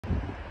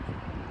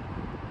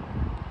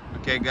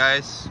Okay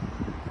guys,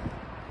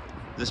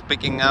 just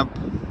picking up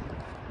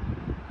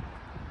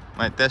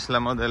my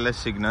Tesla Model S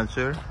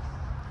signature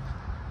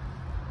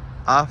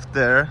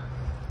after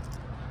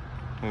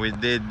we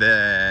did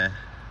the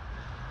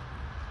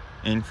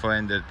info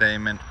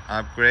entertainment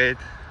upgrade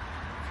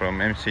from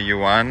MCU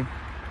 1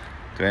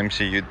 to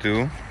MCU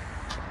 2.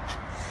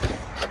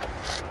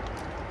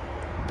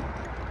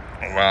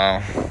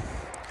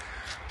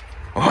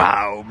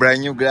 Wow,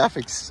 brand new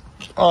graphics.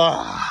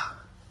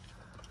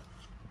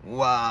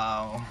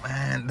 Wow,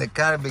 man, the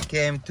car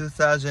became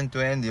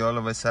 2020 all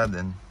of a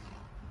sudden.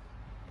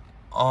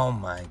 Oh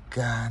my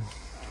god.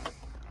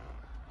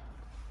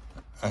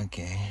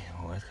 Okay,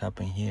 what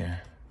happened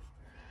here?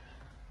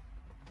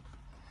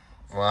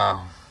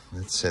 Wow,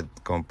 it's a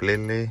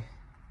completely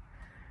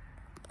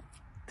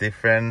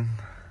different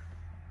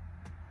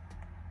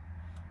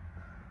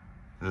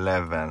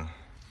level.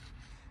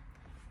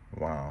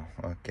 Wow,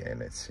 okay,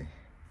 let's see.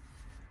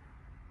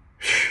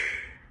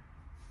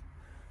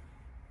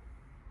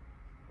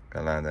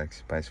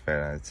 Kaladax,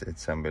 Spicefera,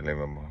 it's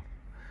unbelievable.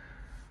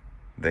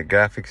 The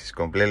graphics is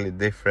completely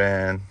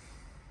different.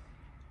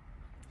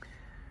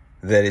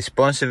 The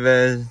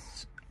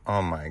responsiveness,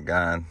 oh my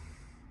god.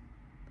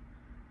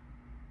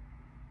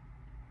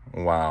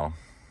 Wow.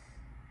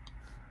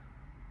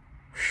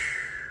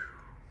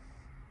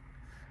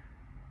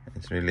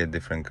 It's really a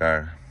different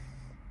car.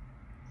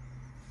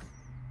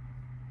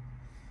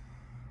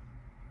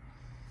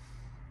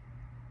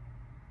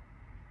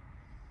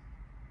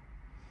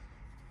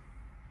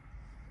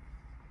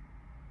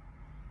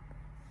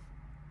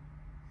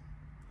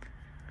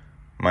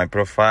 My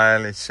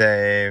profile is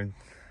saved.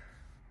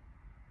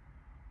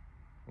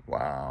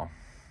 Wow.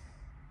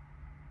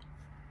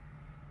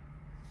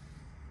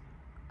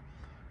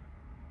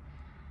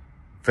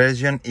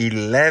 Version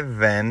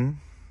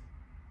 11.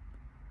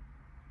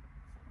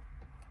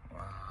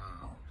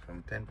 Wow.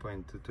 From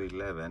 10.2 to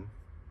 11.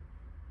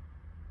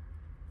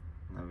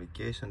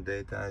 Navigation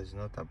data is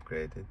not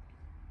upgraded.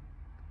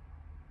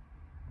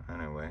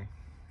 Anyway.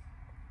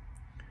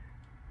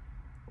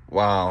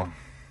 Wow.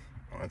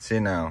 Let's see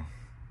now.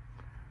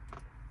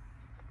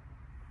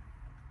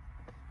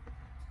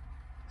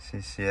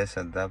 CCS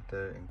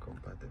adapter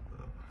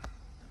incompatible.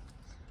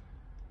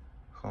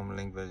 Home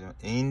link version.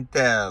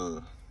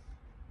 Intel.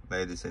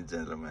 Ladies and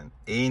gentlemen.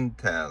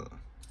 Intel.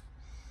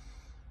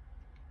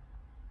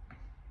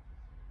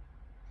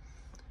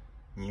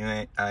 New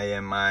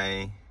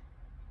IMI.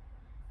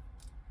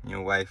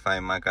 New Wi-Fi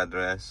MAC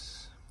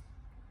address.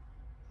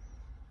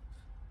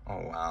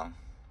 Oh wow.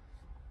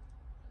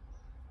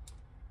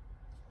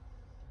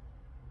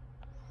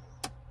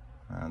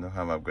 I don't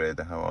have upgrade,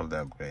 I have all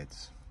the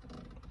upgrades.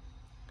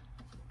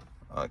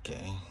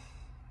 Okay.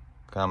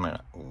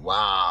 Camera.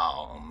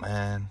 Wow,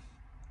 man.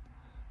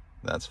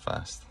 That's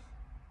fast.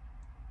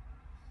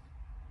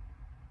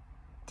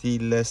 Τι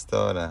λες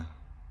τώρα?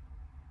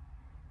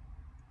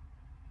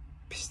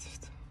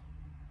 Πίστευτο.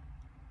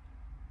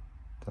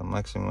 Το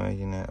maximum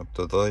έγινε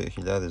από το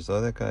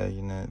 2012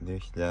 έγινε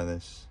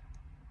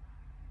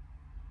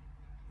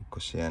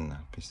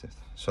 2021.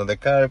 Πίστευτο. So the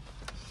car,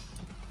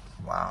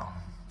 wow,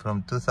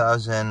 from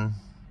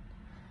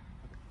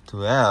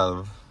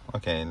 2012,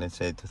 okay, let's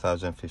say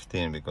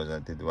 2015 because I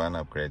did one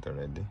upgrade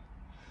already.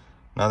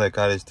 Now the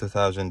car is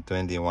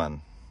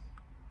 2021.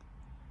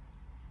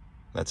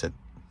 That's it.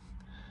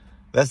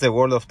 That's the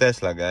world of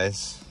Tesla,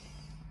 guys.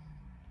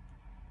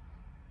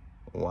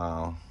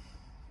 Wow.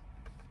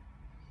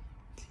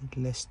 Τι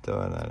λες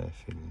τώρα, ρε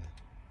φίλε.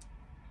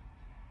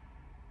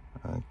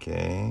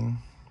 Okay.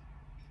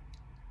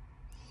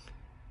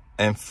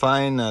 And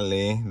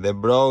finally, the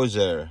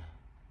browser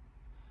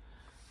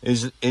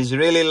is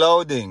really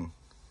loading.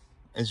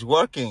 It's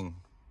working.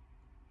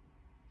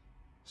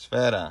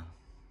 Σφαίρα.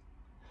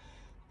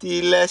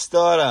 Τι λες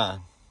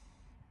τώρα.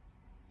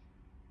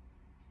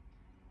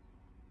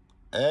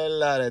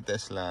 Έλα ρε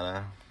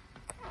Τεσλάρα.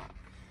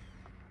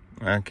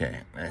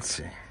 Okay, let's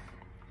see.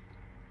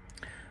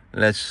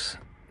 Let's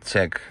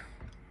check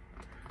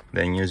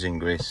the news in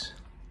Greece.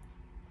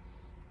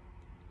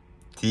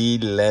 Τι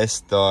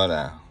λες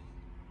τώρα.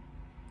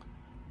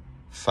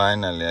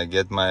 Finally, I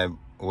get my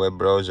web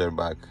browser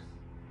back.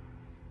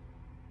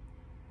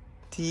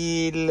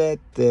 Τι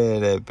λέτε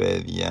ρε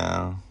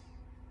παιδιά.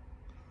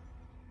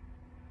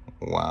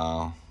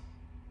 Wow.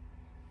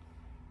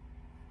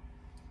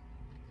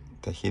 Η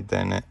ταχύτητα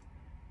είναι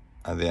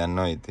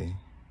αδιανόητη.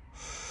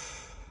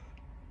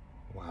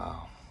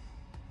 Wow.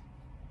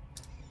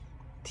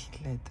 Τι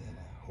λέτε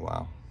ρε.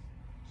 Wow.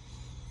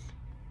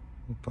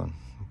 Λοιπόν,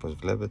 όπως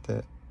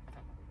βλέπετε,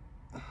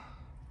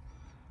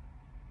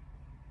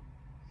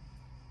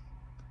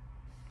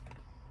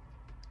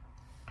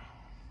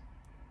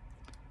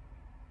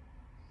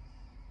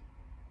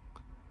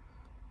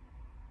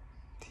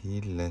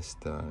 τι λες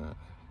τώρα.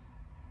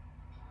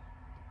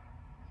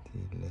 Τι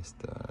λες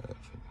τώρα,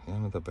 φίλε.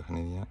 Με τα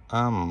παιχνίδια.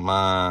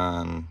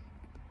 Αμάν.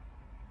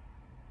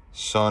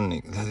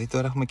 Sonic. Δηλαδή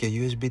τώρα έχουμε και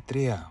USB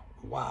 3.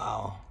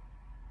 Wow.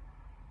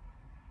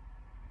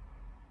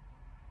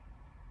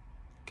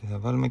 Και θα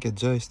βάλουμε και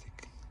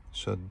joystick.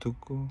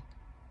 Sudoku.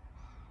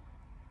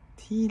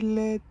 Τι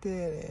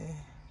λέτε ρε.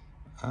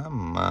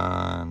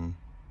 Αμάν.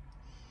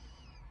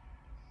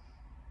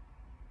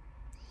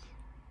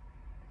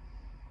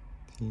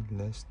 Τι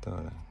λες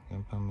τώρα. Για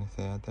πάμε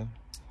θέατρο.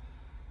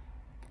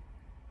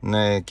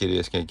 Ναι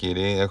κυρίες και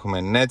κύριοι, έχουμε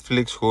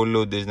Netflix,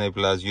 Hulu, Disney+,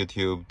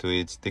 YouTube,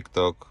 Twitch,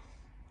 TikTok.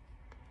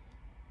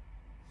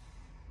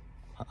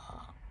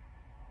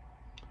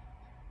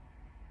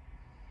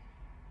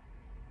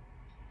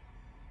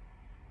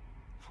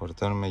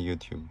 Φορτώνουμε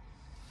YouTube.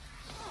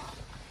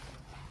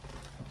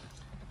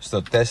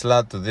 Στο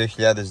Tesla του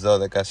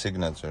 2012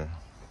 Signature.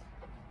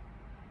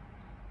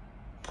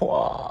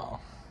 Wow.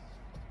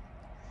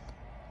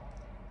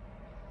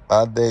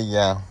 Άντε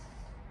για.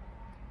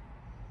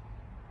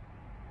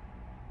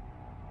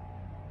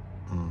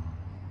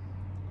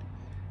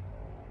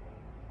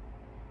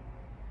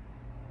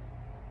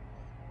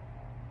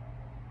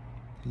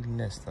 Τι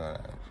λες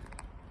τώρα.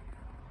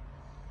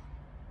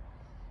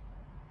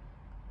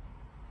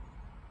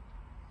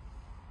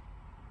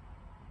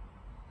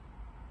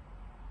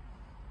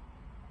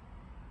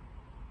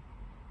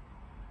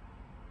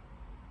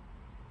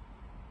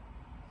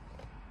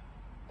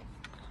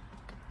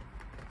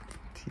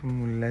 Τι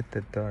μου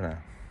λέτε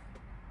τώρα.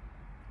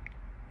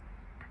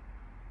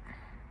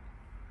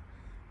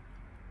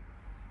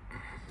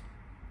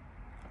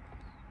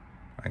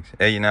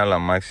 Έγινε άλλο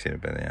αμάξι ρε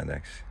παιδιά,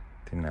 εντάξει.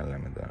 Τι να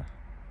λέμε τώρα.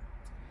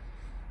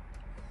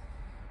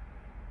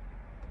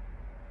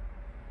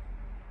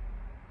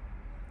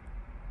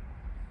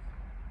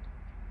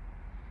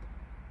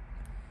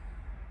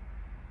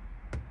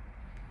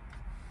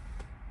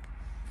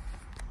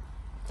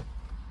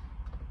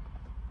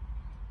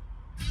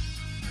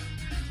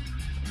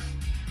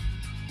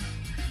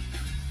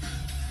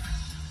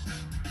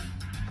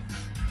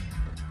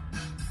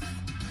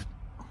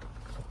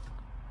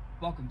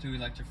 Welcome to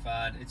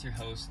Electrified. It's your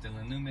host,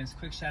 Dylan Loomis.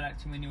 Quick shout out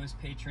to my newest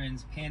patrons,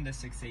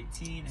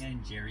 Panda618 and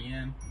Jerry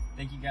M.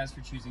 Thank you guys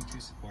for choosing to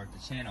support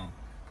the channel.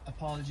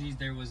 Apologies,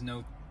 there was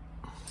no...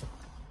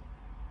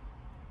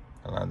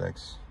 Καλά,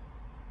 εντάξει.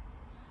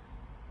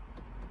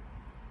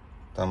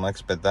 Το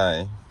αμάξι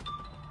πετάει.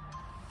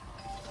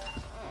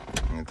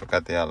 Είναι το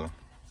κάτι άλλο.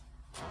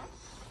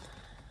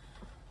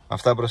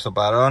 Αυτά προς το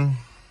παρόν.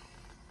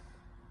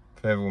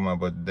 Φεύγουμε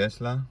από την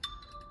Tesla.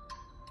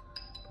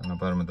 Να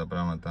πάρουμε τα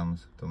πράγματά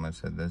μας από το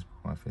Mercedes που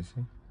έχουμε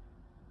αφήσει.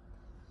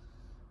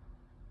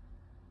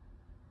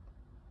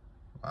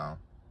 Wow.